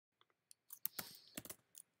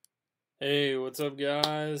Hey, what's up,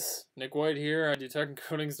 guys? Nick White here. I do tech and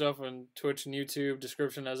coding stuff on Twitch and YouTube.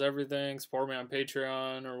 Description has everything. Support me on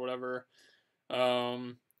Patreon or whatever.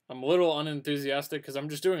 I'm a little unenthusiastic because I'm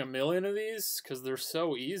just doing a million of these because they're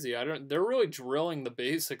so easy. They're really drilling the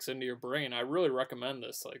basics into your brain. I really recommend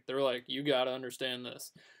this. Like, they're like, you gotta understand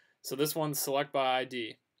this. So this one's select by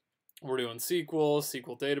ID. We're doing SQL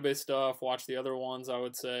database stuff. Watch the other ones, I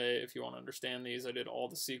would say, if you want to understand these. I did all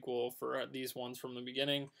the SQL for these ones from the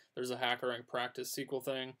beginning. There's a HackerRank practice SQL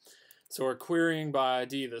thing. So we're querying by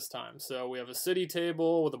ID this time. So we have a city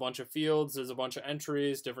table with a bunch of fields. There's a bunch of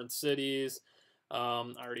entries, different cities. I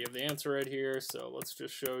already have the answer right here, so let's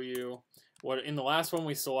just show you. In the last one,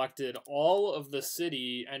 we selected all of the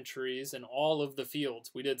city entries and all of the fields.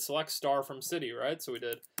 We did select star from city, right? So we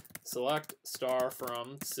did select star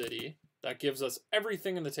from city. That gives us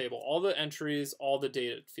everything in the table, all the entries, all the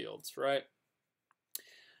data fields, right?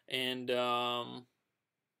 And,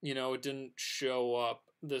 you know, it didn't show up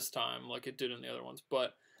this time like it did in the other ones.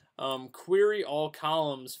 But query all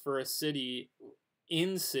columns for a city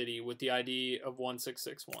in city with the ID of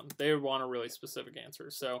 1661. They would want a really specific answer.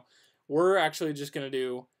 So we're actually just going to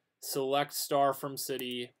do select star from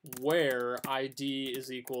city where ID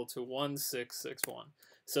is equal to 1661.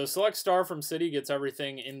 So select star from city gets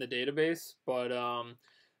everything in the database, but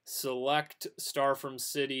select star from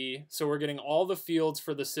city, so we're getting all the fields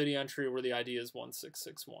for the city entry where the ID is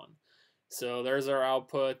 1661. So there's our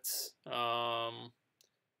output.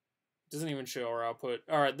 Doesn't even show our output.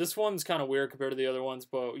 All right, this one's kind of weird compared to the other ones,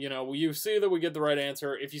 but you know, you see that we get the right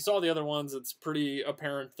answer. If you saw the other ones, it's pretty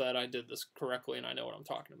apparent that I did this correctly and I know what I'm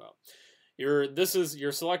talking about.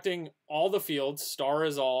 You're selecting all the fields, star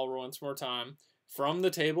is all, once more time, from the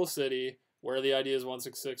table city where the ID is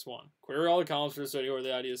 1661. Query all the columns for the city where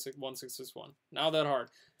the ID is 1661. Not that hard.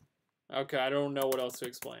 Okay, I don't know what else to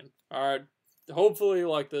explain. All right. Hopefully,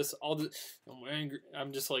 like this, I'm angry.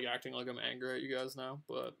 I'm just like acting like I'm angry at you guys now,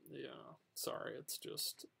 but yeah, sorry. It's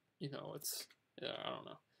just, you know, I don't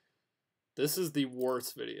know. This is the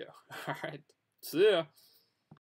worst video. All right, see ya.